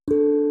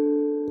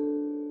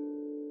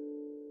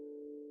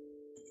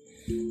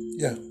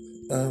Yeah.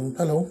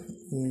 Hello.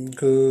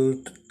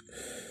 Good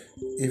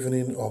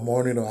evening or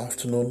morning or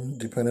afternoon,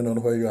 depending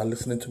on where you are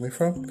listening to me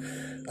from.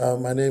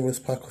 My name is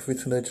Paco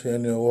Fitinechi,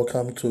 and you're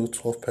welcome to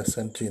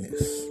 12%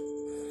 Genius.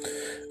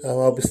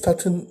 I'll be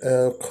starting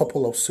a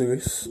couple of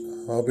series.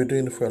 I'll be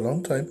doing it for a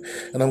long time,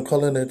 and I'm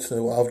calling it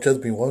I've Just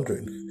Been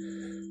Wondering.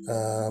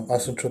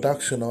 As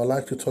introduction, I'd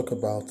like to talk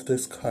about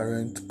this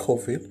current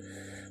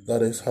COVID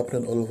that is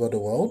happening all over the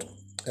world.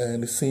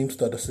 And it seems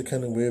that the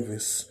second wave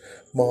is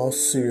more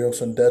serious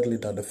and deadly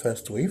than the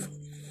first wave.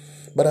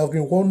 But I've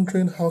been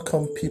wondering how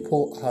come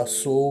people are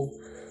so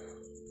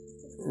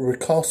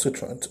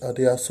recalcitrant,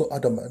 they are so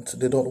adamant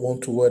they don't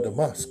want to wear the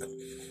mask.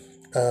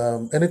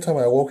 Anytime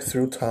I walk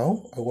through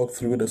town, I walk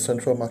through the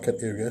central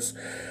market areas,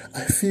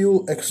 I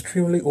feel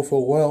extremely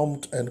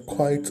overwhelmed and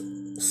quite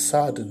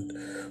saddened,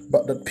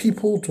 but that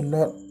people do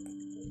not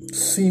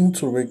seem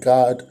to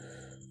regard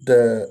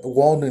the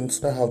warnings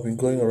that have been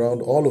going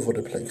around all over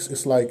the place.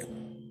 It's like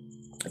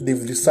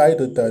they've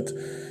decided that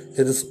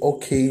it is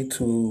okay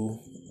to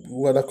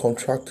whether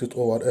contract it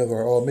or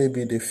whatever, or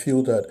maybe they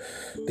feel that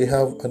they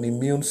have an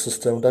immune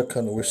system that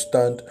can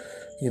withstand,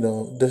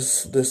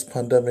 this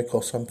pandemic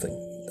or something.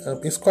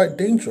 It's quite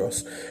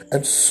dangerous,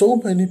 and so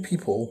many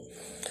people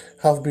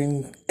have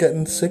been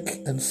getting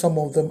sick, and some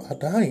of them are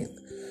dying.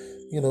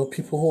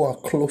 People who are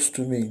close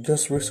to me.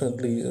 Just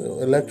recently,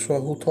 a lecturer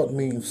who taught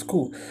me in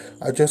school,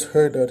 I just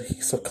heard that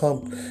he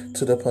succumbed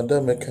to the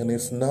pandemic and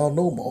is now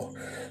no more.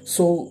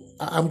 So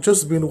I'm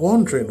just been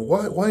wondering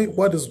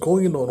what is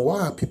going on?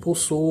 Why are people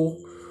so,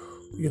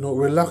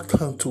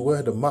 reluctant to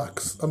wear the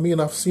masks? I mean,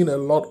 I've seen a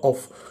lot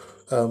of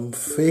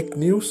fake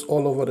news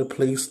all over the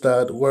place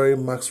that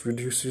wearing masks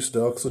reduces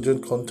the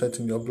oxygen content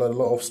in your blood, a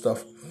lot of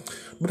stuff.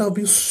 But there have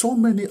been so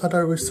many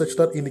other research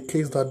that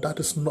indicates that that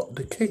is not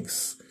the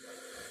case.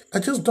 I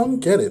just don't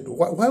get it.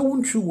 Why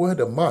won't you wear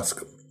the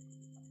mask?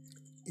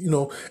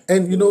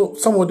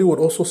 Somebody would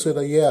also say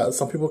that, yeah,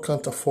 some people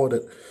can't afford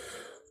it.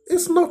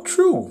 It's not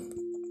true.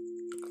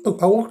 Look,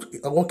 I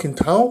walk in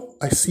town,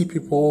 I see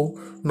people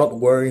not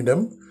wearing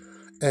them.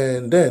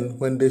 And then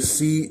when they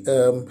see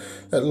a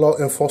law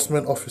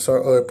enforcement officer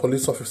or a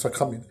police officer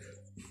coming,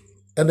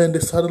 and then they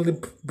suddenly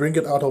bring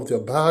it out of their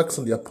bags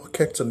and their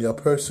pockets and their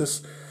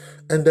purses,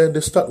 and then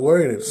they start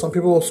wearing it. Some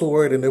people also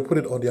wear it and they put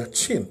it on their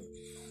chin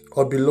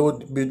or below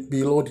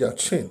their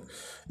chin.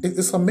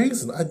 It's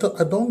amazing. I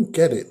don't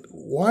get it.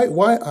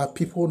 Why are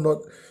people not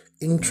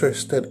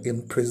interested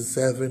in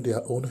preserving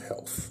their own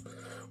health?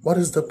 What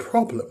is the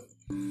problem?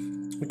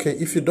 Okay,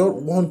 if you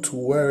don't want to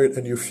wear it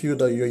and you feel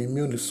that your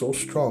immune is so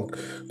strong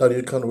that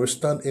you can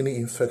withstand any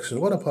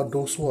infection, what about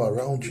those who are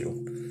around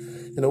you?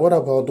 What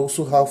about those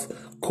who have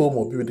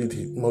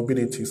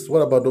comorbidities?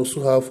 What about those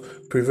who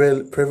have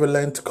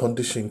prevalent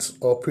conditions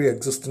or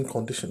pre-existing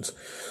conditions?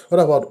 What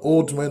about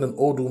old men and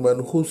old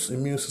women whose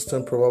immune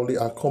system probably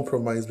are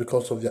compromised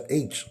because of their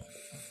age?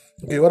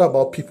 Okay, what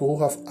about people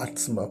who have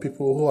asthma,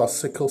 people who have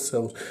sickle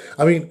cells?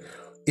 I mean,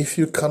 if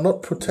you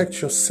cannot protect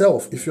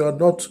yourself, if you are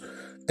not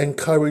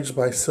encouraged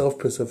by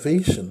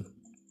self-preservation,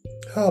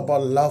 how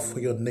about love for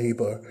your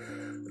neighbor,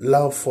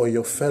 love for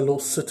your fellow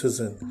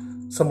citizen,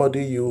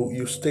 somebody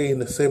you stay in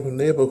the same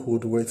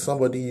neighborhood with,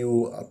 somebody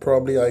you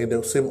probably are in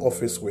the same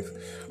office with?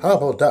 How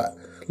about that?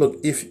 Look,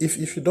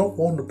 if you don't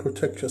want to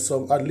protect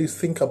yourself, at least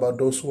think about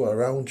those who are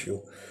around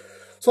you.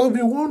 So I've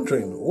been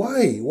wondering,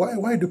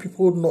 why do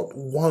people not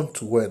want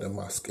to wear the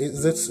mask?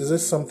 Is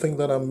this something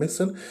that I'm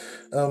missing?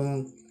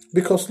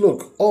 Because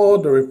look, all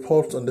the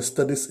reports and the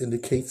studies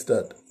indicate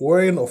that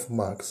wearing of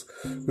masks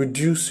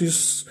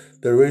reduces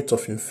the rate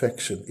of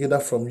infection, either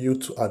from you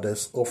to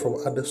others or from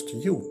others to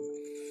you.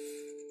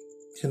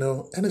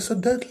 And it's a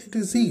deadly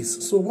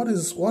disease. So what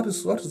is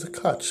the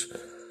catch?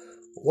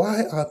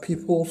 Why are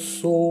people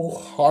so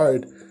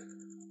hard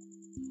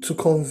to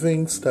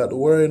convince that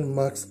wearing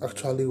masks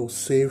actually will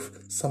save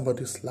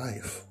somebody's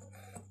life?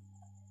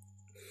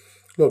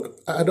 Look,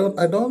 I don't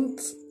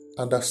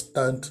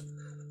understand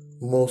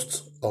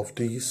most of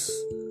these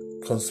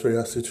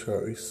conspiracy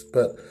theories,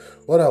 but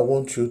what I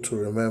want you to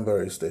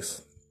remember is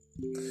this: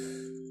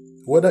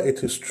 whether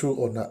it is true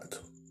or not,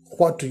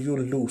 what do you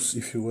lose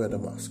if you wear the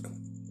mask?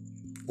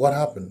 What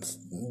happens?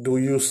 Do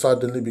you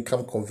suddenly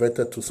become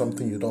converted to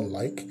something you don't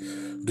like?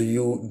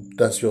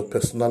 Does your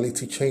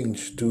personality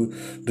change? Do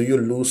you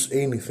lose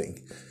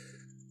anything?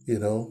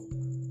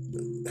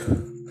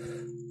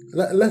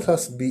 Let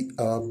us be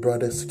our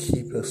brothers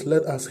keepers.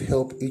 Let us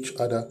help each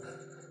other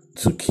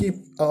to keep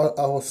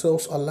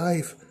ourselves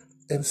alive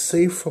and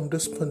safe from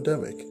this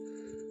pandemic.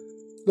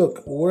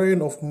 Look,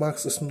 wearing of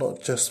masks is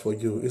not just for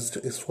you.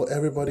 It's for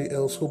everybody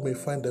else who may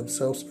find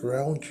themselves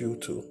around you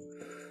too.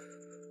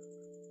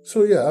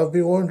 So yeah, I've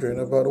been wondering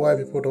about why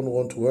people don't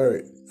want to wear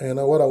it. And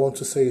what I want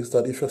to say is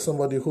that if you're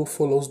somebody who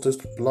follows this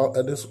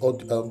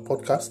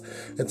podcast,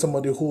 and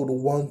somebody who would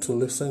want to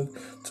listen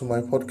to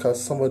my podcast,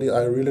 somebody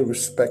I really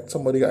respect,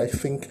 somebody I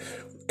think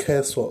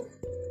cares for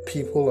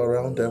people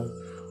around them,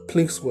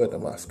 please wear the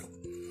mask.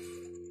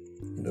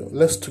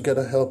 Let's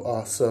together help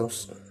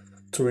ourselves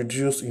to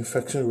reduce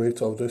infection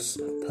rate of this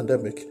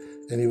pandemic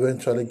and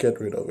eventually get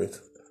rid of it.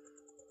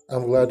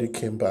 I'm glad you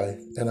came by,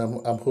 and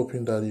I'm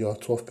hoping that you are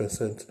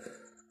 12%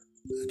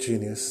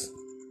 genius,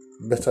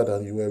 better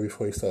than you were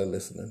before you started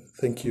listening.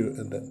 Thank you,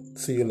 and then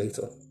see you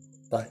later.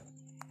 Bye.